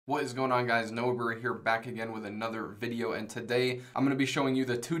What is going on, guys? Noah here, back again with another video, and today I'm going to be showing you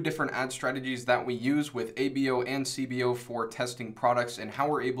the two different ad strategies that we use with ABO and CBO for testing products and how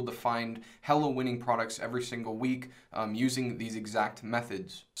we're able to find hella winning products every single week using these exact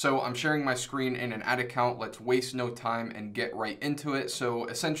methods. So I'm sharing my screen in an ad account. Let's waste no time and get right into it. So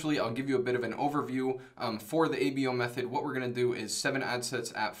essentially, I'll give you a bit of an overview for the ABO method. What we're going to do is 7 ad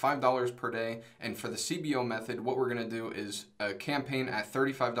sets at $5 per day, and for the CBO method, what we're going to do is a campaign at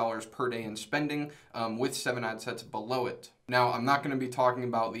 $35 per day in spending with 7 ad sets below it. Now, I'm not going to be talking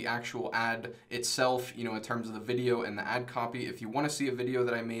about the actual ad itself, in terms of the video and the ad copy. If you want to see a video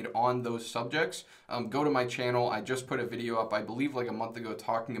that I made on those subjects, go to my channel. I just put a video up, I believe like a month ago,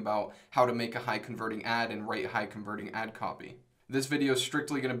 talking about how to make a high converting ad and write high converting ad copy. This video is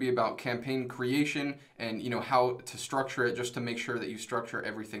strictly going to be about campaign creation and how to structure it, just to make sure that you structure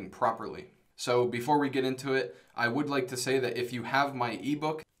everything properly. So before we get into it, I would like to say that if you have my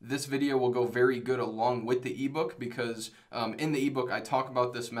ebook, this video will go very good along with the ebook, because in the ebook I talk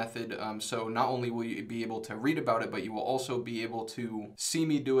about this method. So not only will you be able to read about it, but you will also be able to see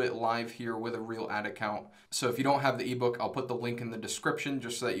me do it live here with a real ad account. So if you don't have the ebook, I'll put the link in the description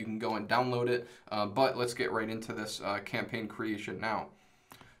just so that you can go and download it. But let's get right into this campaign creation now.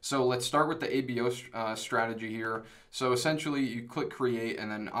 So let's start with the ABO strategy here. So essentially you click create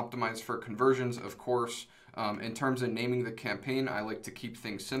and then optimize for conversions, of course. In terms of naming the campaign, I like to keep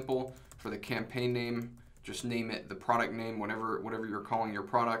things simple. For the campaign name, just name it the product name, whatever you're calling your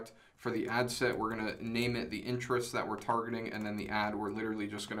product. For the ad set, we're gonna name it the interest that we're targeting, and then the ad, we're literally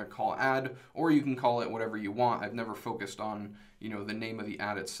just gonna call ad, or you can call it whatever you want. I've never focused on, the name of the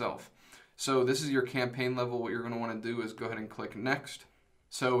ad itself. So this is your campaign level. What you're gonna wanna do is go ahead and click next.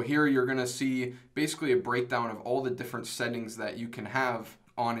 So here you're gonna see basically a breakdown of all the different settings that you can have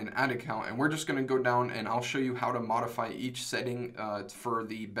on an ad account, and we're just going to go down and I'll show you how to modify each setting for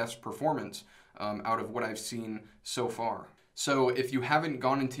the best performance out of what I've seen so far. So if you haven't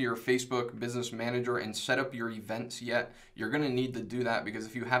gone into your Facebook Business Manager and set up your events yet, you're going to need to do that, because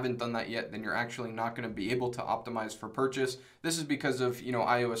if you haven't done that yet, then you're actually not going to be able to optimize for purchase. This is because of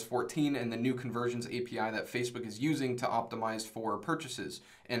iOS 14 and the new conversions API that Facebook is using to optimize for purchases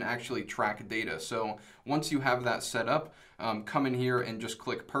and actually track data. So once you have that set up, come in here and just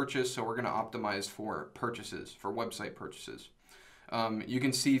click purchase. So we're going to optimize for purchases, for website purchases. You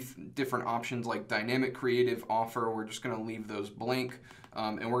can see different options like dynamic creative offer. We're just going to leave those blank.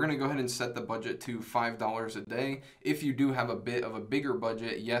 And we're going to go ahead and set the budget to $5 a day. If you do have a bit of a bigger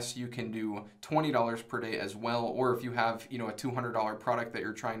budget, yes, you can do $20 per day as well. Or if you have, a $200 product that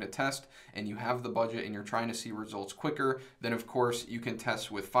you're trying to test and you have the budget and you're trying to see results quicker, then of course you can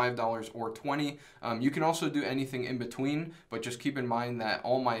test with $5 or $20. You can also do anything in between, but just keep in mind that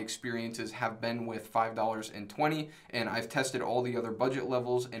all my experiences have been with $5 and $20, and I've tested all the other budget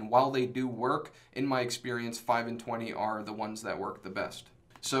levels, and while they do work, in my experience, $5 and $20 are the ones that work the best.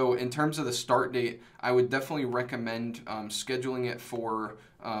 So in terms of the start date, I would definitely recommend scheduling it for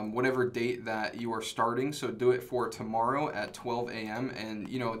whatever date that you are starting. So do it for tomorrow at 12 a.m. And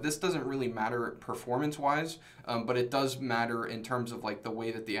this doesn't really matter performance-wise, but it does matter in terms of like the way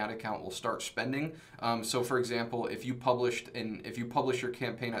that the ad account will start spending. So for example, if you publish your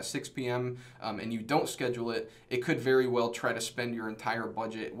campaign at 6 p.m. And you don't schedule it, it could very well try to spend your entire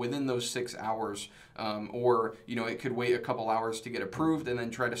budget within those 6 hours. Or it could wait a couple hours to get approved and then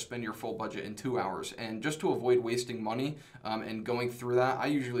try to spend your full budget in 2 hours. And just to avoid wasting money and going through that,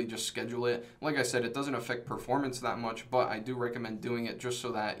 I usually just schedule it. Like I said, it doesn't affect performance that much, but I do recommend doing it just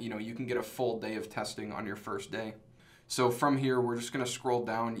so that you can get a full day of testing on your first day. So from here, we're just going to scroll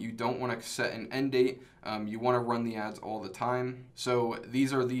down. You don't want to set an end date. You want to run the ads all the time. So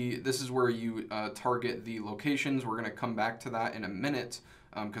this is where you target the locations. We're going to come back to that in a minute,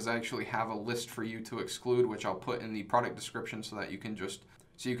 because I actually have a list for you to exclude, which I'll put in the product description so that you can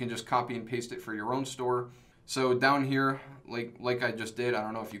just copy and paste it for your own store. So down here, like I just did, I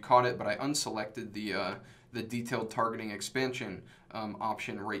don't know if you caught it, but I unselected the detailed targeting expansion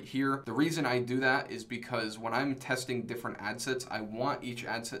option right here. The reason I do that is because when I'm testing different ad sets, I want each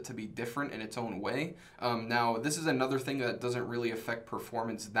ad set to be different in its own way. Now, this is another thing that doesn't really affect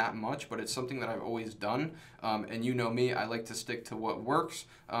performance that much, but it's something that I've always done. And you know me, I like to stick to what works.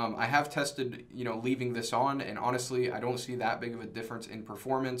 I have tested, leaving this on, and honestly, I don't see that big of a difference in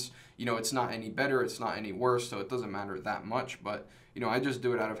performance. It's not any better, it's not any worse, so it doesn't matter that much, but I just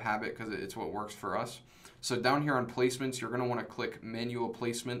do it out of habit because it's what works for us. So down here on placements, you're going to want to click manual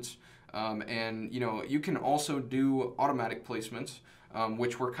placements, and you can also do automatic placements.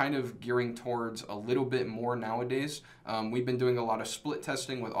 which we're kind of gearing towards a little bit more nowadays. We've been doing a lot of split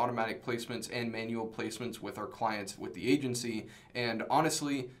testing with automatic placements and manual placements with our clients with the agency, and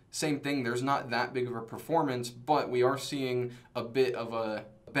honestly, same thing, there's not that big of a performance, but we are seeing a bit of a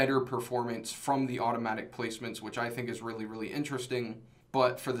better performance from the automatic placements, which I think is really, really interesting.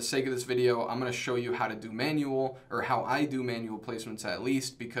 But for the sake of this video, I'm going to show you how to do manual, or how I do manual placements at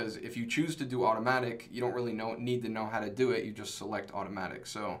least, because if you choose to do automatic, you don't really need to know how to do it. You just select automatic.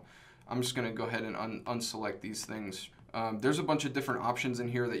 So I'm just going to go ahead and unselect these things. There's a bunch of different options in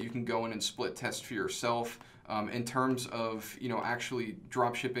here that you can go in and split test for yourself. In terms of, actually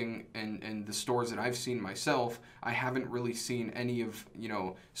drop shipping and the stores that I've seen myself, I haven't really seen any of,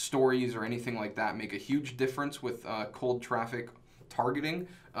 stories or anything like that make a huge difference with cold traffic targeting.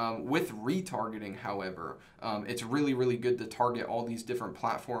 With retargeting, however, it's really, really good to target all these different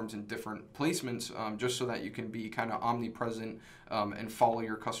platforms and different placements, just so that you can be kind of omnipresent and follow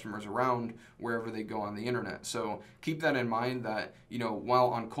your customers around wherever they go on the internet. So keep that in mind that, while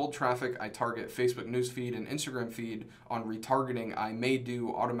on cold traffic, I target Facebook newsfeed and Instagram feed, on retargeting, I may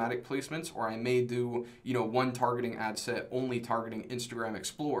do automatic placements, or I may do, one targeting ad set only targeting Instagram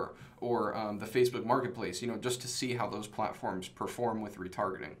Explore or the Facebook Marketplace, just to see how those platforms perform with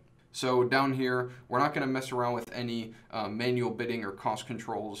retargeting. So down here, we're not going to mess around with any manual bidding or cost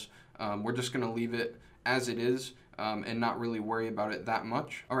controls. We're just going to leave it as it is and not really worry about it that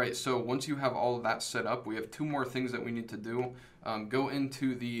much. All right, so once you have all of that set up, we have two more things that we need to do. Go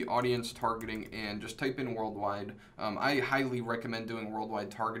into the audience targeting and just type in worldwide. I highly recommend doing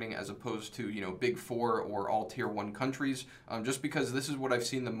worldwide targeting as opposed to, Big Four or all tier 1 countries, just because this is what I've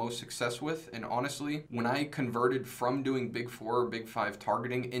seen the most success with. And honestly, when I converted from doing Big Four or Big Five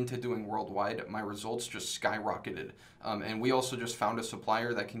targeting into doing worldwide, my results just skyrocketed. And we also just found a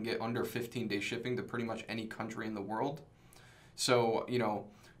supplier that can get under 15-day shipping to pretty much any country in the world. So,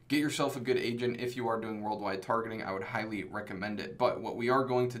 get yourself a good agent if you are doing worldwide targeting. I would highly recommend it. But what we are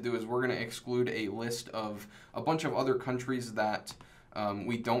going to do is we're going to exclude a list of a bunch of other countries that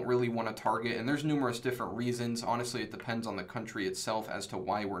we don't really want to target. And there's numerous different reasons. Honestly, it depends on the country itself as to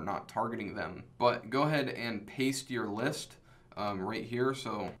why we're not targeting them. But go ahead and paste your list right here.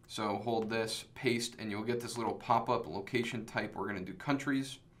 So hold this, paste, and you'll get this little pop-up location type. We're going to do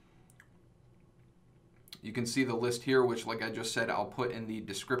countries. You can see the list here, which, like I just said, I'll put in the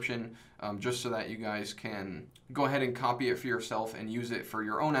description just so that you guys can go ahead and copy it for yourself and use it for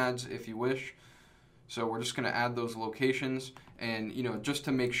your own ads if you wish. So we're just going to add those locations, and just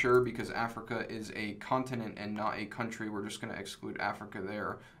to make sure, because Africa is a continent and not a country, we're just going to exclude Africa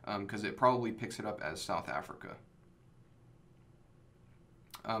there because it probably picks it up as South Africa.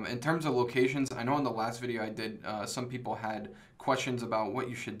 In terms of locations, I know in the last video I did, some people had questions about what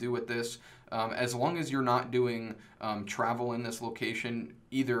you should do with this. As long as you're not doing travel in this location,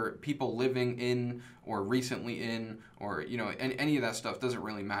 either people living in or recently in, or any of that stuff doesn't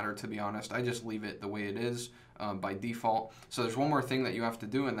really matter, to be honest. I just leave it the way it is by default. So there's one more thing that you have to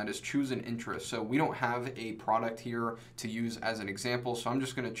do, and that is choose an interest. So we don't have a product here to use as an example, so I'm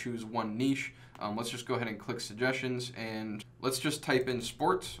just going to choose one niche. Let's just go ahead and click suggestions, and let's just type in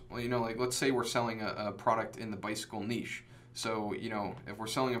sports. Well, like let's say we're selling a product in the bicycle niche. So, if we're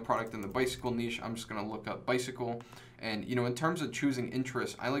selling a product in the bicycle niche, I'm just going to look up bicycle. And, in terms of choosing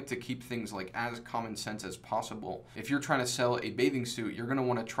interests, I like to keep things like as common sense as possible. If you're trying to sell a bathing suit, you're going to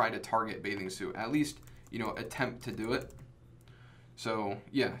want to try to target bathing suit, at least, attempt to do it. So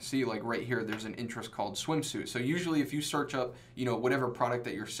yeah, see, like right here, there's an interest called swimsuit. So usually if you search up, whatever product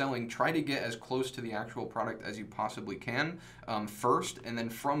that you're selling, try to get as close to the actual product as you possibly can first. And then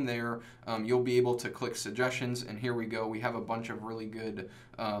from there, you'll be able to click suggestions. And here we go. We have a bunch of really good,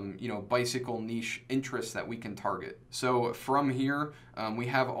 bicycle niche interests that we can target. So from here, we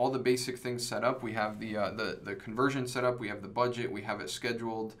have all the basic things set up. We have the conversion set up. We have the budget. We have it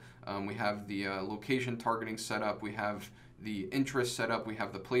scheduled. We have the location targeting set up. We have the interest set up, we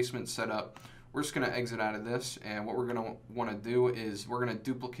have the placement set up. We're just going to exit out of this, and what we're going to want to do is we're going to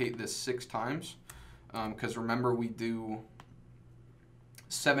duplicate this 6 times because remember, we do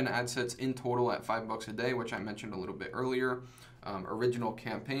 7 ad sets in total at $5 a day, which I mentioned a little bit earlier. Original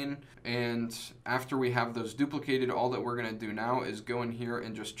campaign, and after we have those duplicated, all that we're going to do now is go in here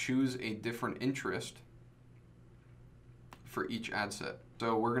and just choose a different interest for each ad set.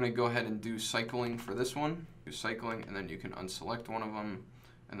 So we're going to go ahead and do cycling for this one. Do cycling, and then you can unselect one of them,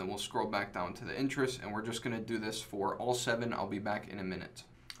 and then we'll scroll back down to the interest, and we're just going to do this for all 7. I'll be back in a minute.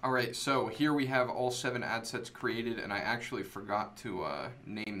 All right, so here we have all 7 ad sets created, and I actually forgot to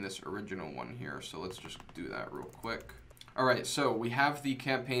name this original one here, so let's just do that real quick. All right, so we have the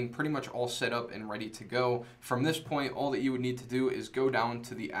campaign pretty much all set up and ready to go. From this point, all that you would need to do is go down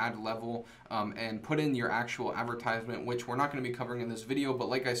to the ad level and put in your actual advertisement, which we're not going to be covering in this video, but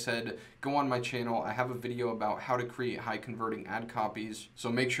like I said, go on my channel. I have a video about how to create high converting ad copies, so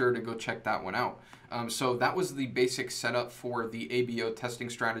make sure to go check that one out. So that was the basic setup for the ABO testing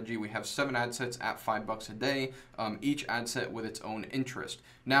strategy. We have 7 ad sets at $5 a day, each ad set with its own interest.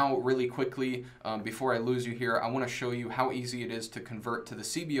 Now, really quickly, before I lose you here, I want to show you how easy it is to convert to the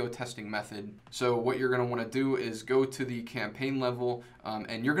CBO testing method. So what you're going to want to do is go to the campaign level,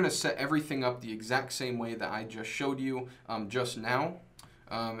 and you're going to set everything up the exact same way that I just showed you just now.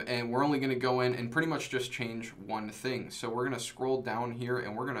 And we're only going to go in and pretty much just change one thing. So we're going to scroll down here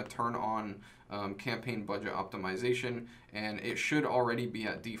and we're going to turn on campaign budget optimization, and it should already be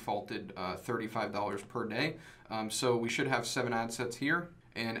at defaulted $35 per day. So we should have 7 ad sets here,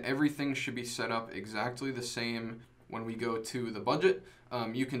 and everything should be set up exactly the same. When we go to the budget,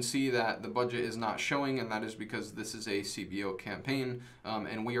 you can see that the budget is not showing, and that is because this is a CBO campaign,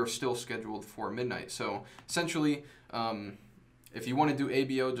 and we are still scheduled for midnight. So essentially, if you want to do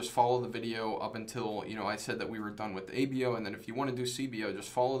ABO, just follow the video up until, I said that we were done with the ABO, and then if you want to do CBO, just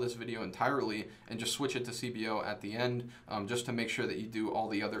follow this video entirely and just switch it to CBO at the end, just to make sure that you do all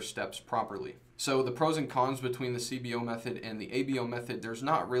the other steps properly. So the pros and cons between the CBO method and the ABO method, there's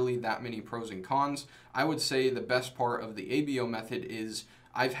not really that many pros and cons. I would say the best part of the ABO method is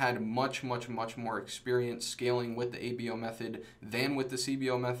I've had much more experience scaling with the ABO method than with the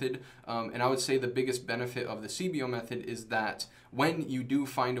CBO method. And I would say the biggest benefit of the CBO method is that when you do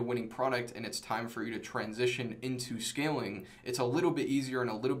find a winning product and it's time for you to transition into scaling, it's a little bit easier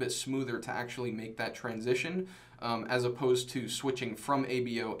and a little bit smoother to actually make that transition. As opposed to switching from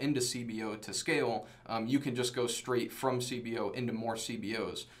ABO into CBO to scale, you can just go straight from CBO into more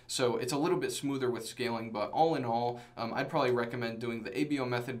CBOs. So it's a little bit smoother with scaling, but all in all, I'd probably recommend doing the ABO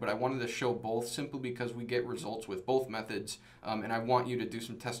method, but I wanted to show both simply because we get results with both methods, and I want you to do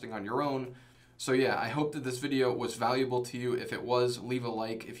some testing on your own. So yeah, I hope that this video was valuable to you. If it was, leave a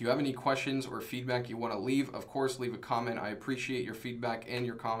like. If you have any questions or feedback you want to leave, of course, leave a comment. I appreciate your feedback and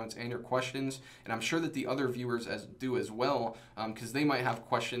your comments and your questions. And I'm sure that the other viewers do as well, because they might have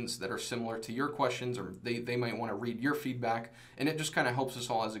questions that are similar to your questions, or they might want to read your feedback. And it just kind of helps us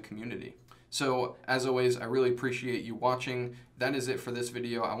all as a community. So as always, I really appreciate you watching. That is it for this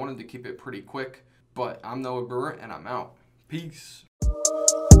video. I wanted to keep it pretty quick, but I'm Noah Brewer and I'm out. Peace.